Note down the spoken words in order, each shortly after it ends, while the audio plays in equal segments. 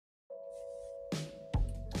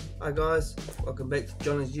Hi guys, welcome back to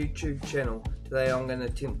Johnny's YouTube channel. Today I'm going to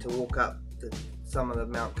attempt to walk up the summit of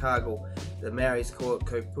Mount Cargill. The Maoris call it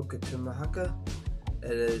Kopukatumahaka.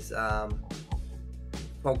 It is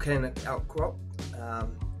volcanic outcrop.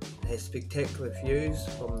 It has spectacular views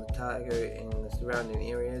from the Otago and the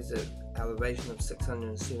surrounding areas at elevation of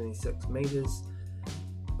 676 metres,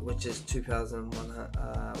 which is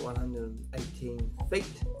 2,118 feet.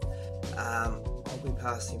 I'll be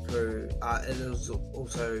passing through, it is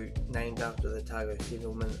also named after the Otago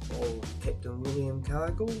settlement of Captain William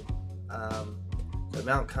Cargill. So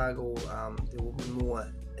Mount Cargill, there will be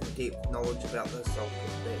more in-depth knowledge about this. I'll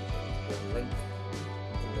put that link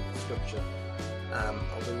in the description.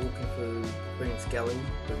 I'll be walking through Queen's Gully,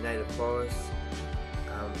 the native forest,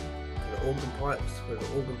 to the organ pipes, which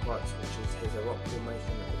has a rock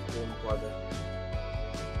formation that was formed by the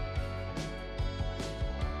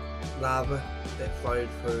lava that flowed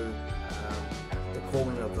through, the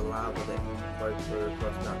cooling of the lava that flowed through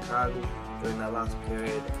across Mount Cargill during the last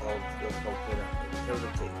period of the volcanic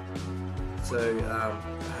activity. So I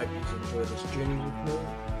hope you enjoy this journey with me,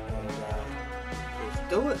 and let's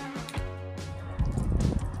do it.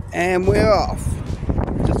 And we're off.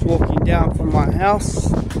 Just walking down from my house,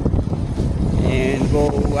 and we'll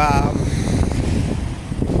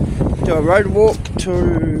do a road walk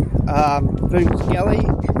to Queen's Gully,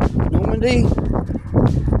 Normandy.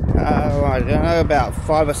 I don't know, about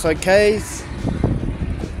 5 or so k's,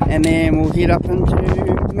 and then we'll head up into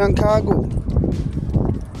Mount Cargill.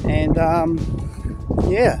 And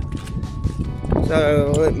yeah,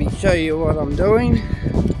 so let me show you what I'm doing.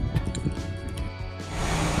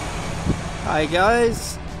 Hi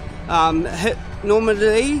guys, hit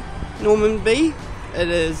Normandy. It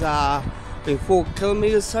has been 4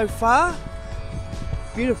 kilometers so far.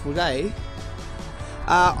 Beautiful day.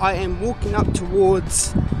 I am walking up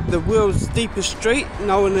towards the world's deepest street,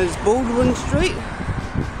 known as Baldwin Street.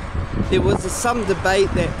 There was some debate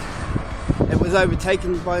that it was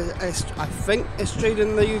overtaken by, I think, a street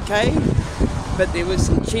in the UK, but there was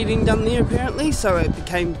some cheating done there apparently, so it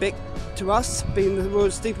became back to us being the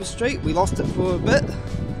world's deepest street. We lost it for a bit,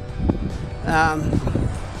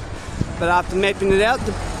 but after mapping it out,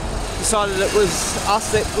 decided it was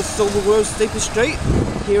us that was still the world's deepest street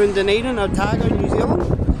here in Dunedin, Otago, New Zealand.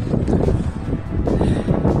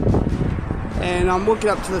 And I'm walking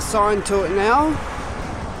up to the sign to it now.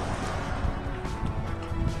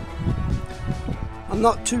 I'm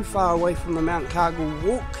not too far away from the Mount Cargill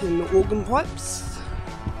walk and the organ pipes.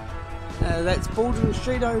 That's Baldwin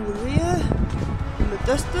Street over there in the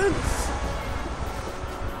distance.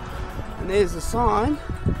 And there's the sign.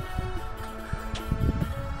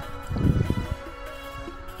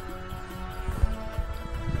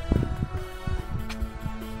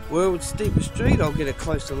 World's steepest street. I'll get a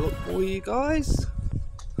closer look for you guys.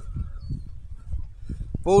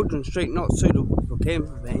 Baldwin Street, not suitable for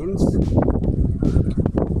camper vans.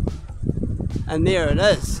 And there it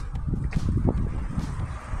is.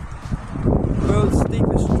 World's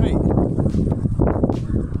steepest street.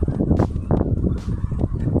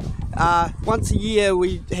 Once a year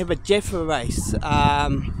we have a Jaffa race,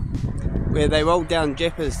 where they roll down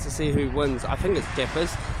Jaffas to see who wins. I think it's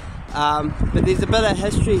Jaffas. But there's a bit of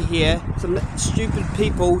history here. Some stupid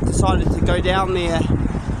people decided to go down there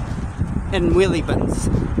in wheelie bins,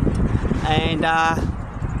 and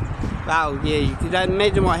well, yeah, you can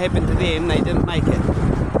imagine what happened to them. They didn't make it.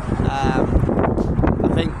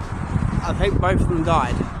 I think both of them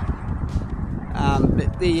died.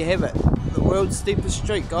 But there you have it, the world's steepest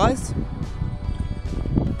street, guys.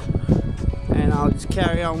 And I'll just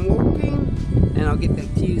carry on walking, and I'll get back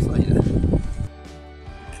to you later.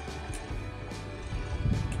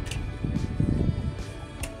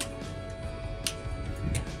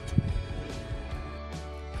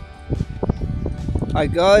 Hi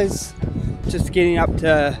guys, just getting up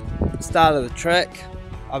to the start of the track.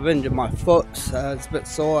 I've injured my foot, so it's a bit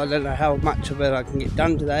sore. I don't know how much of it I can get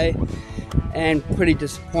done today, and pretty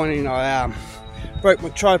disappointing. I broke my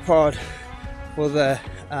tripod for the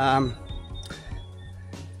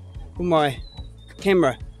for my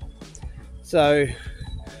camera, so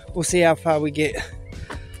we'll see how far we get.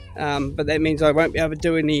 But that means I won't be able to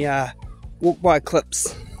do any walk by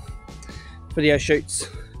clips, video shoots.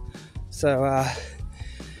 So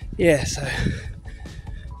yeah, so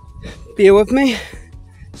bear with me.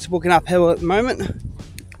 Just walking uphill at the moment.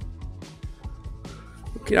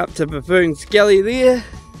 Walking up to Queen's Gully there.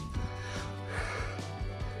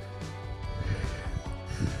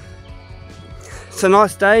 It's a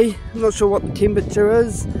nice day. I'm not sure what the temperature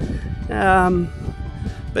is,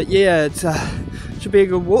 but yeah, it's should be a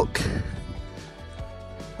good walk.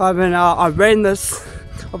 I ran this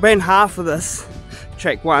I've ran half of this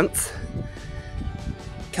track once,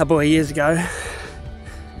 a couple of years ago,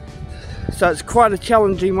 so it's quite a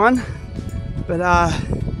challenging one, but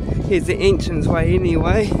here's the entrance way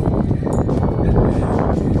anyway.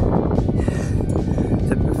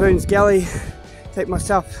 So Buffoon's Gully, take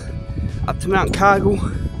myself up to Mount Cargill,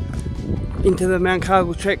 into the Mount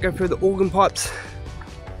Cargill track, go through the organ pipes.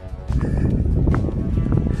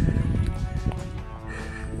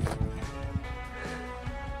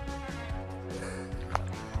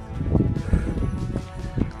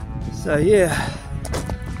 So yeah,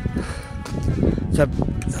 it's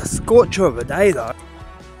a scorcher of a day though.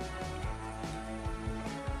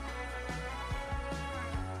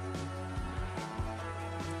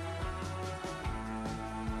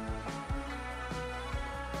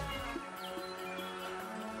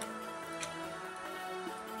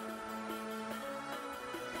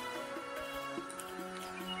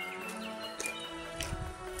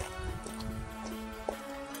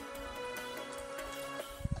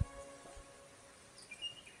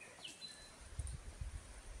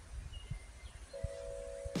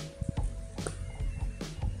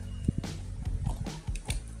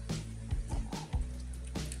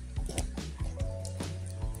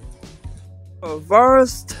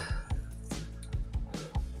 Forest.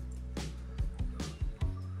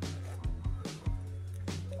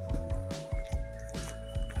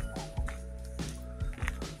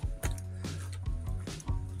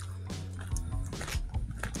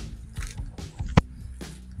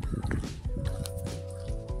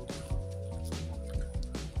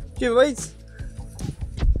 Few weeds.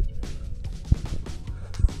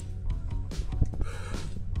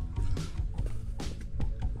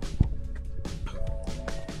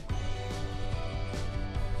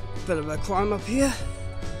 Bit of a climb up here.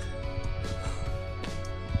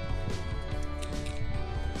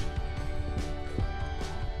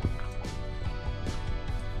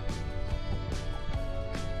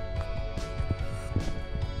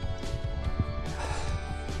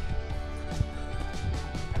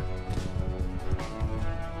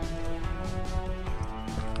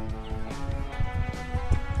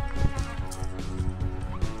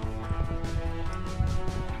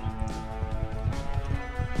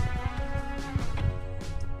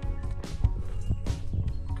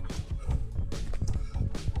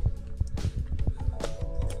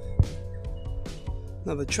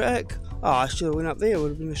 Another track. Oh, I should have went up there, it would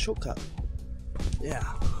have been a shortcut. Yeah.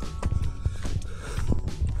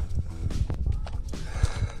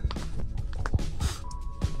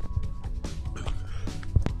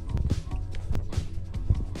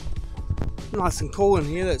 Nice and cool in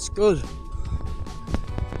here, that's good.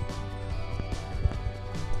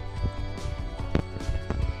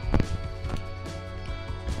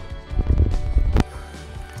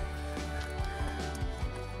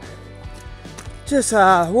 Just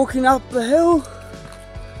walking up the hill,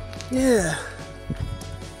 yeah.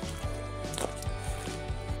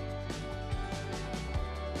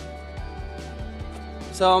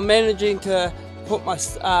 So I'm managing to put my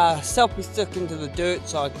selfie stick into the dirt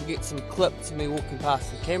so I can get some clips of me walking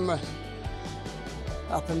past the camera.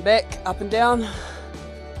 Up and back, up and down.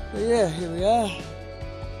 But yeah, here we are.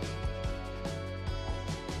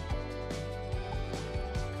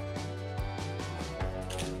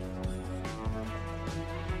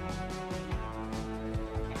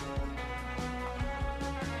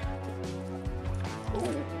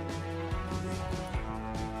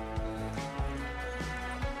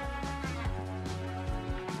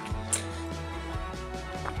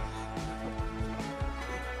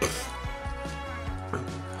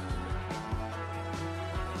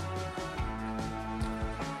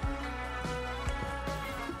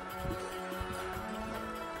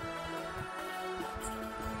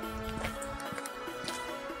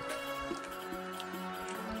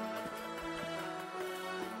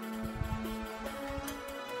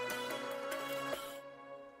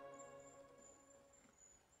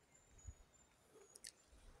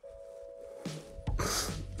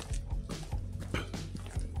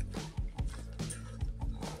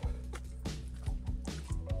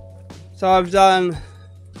 So I've done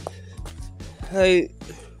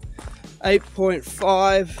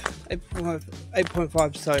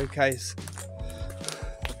 8.5 so Ks.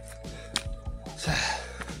 So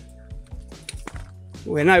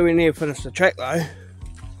we're nowhere near finished the track though.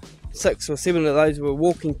 6 or 7 of those were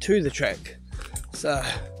walking to the track. So,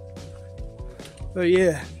 but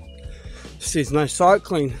yeah, there's no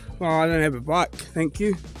cycling. Well, I don't have a bike, thank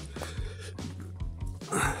you.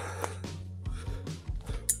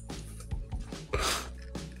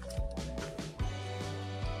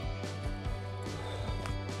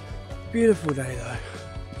 Beautiful day though.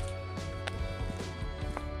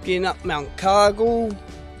 getting up Mount Cargill,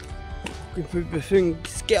 going through Bethune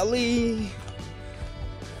Skelly,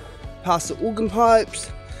 past the organ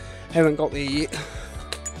pipes. Haven't got there yet,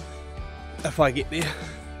 if I get there.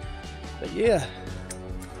 But yeah,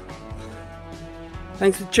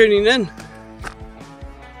 thanks for tuning in.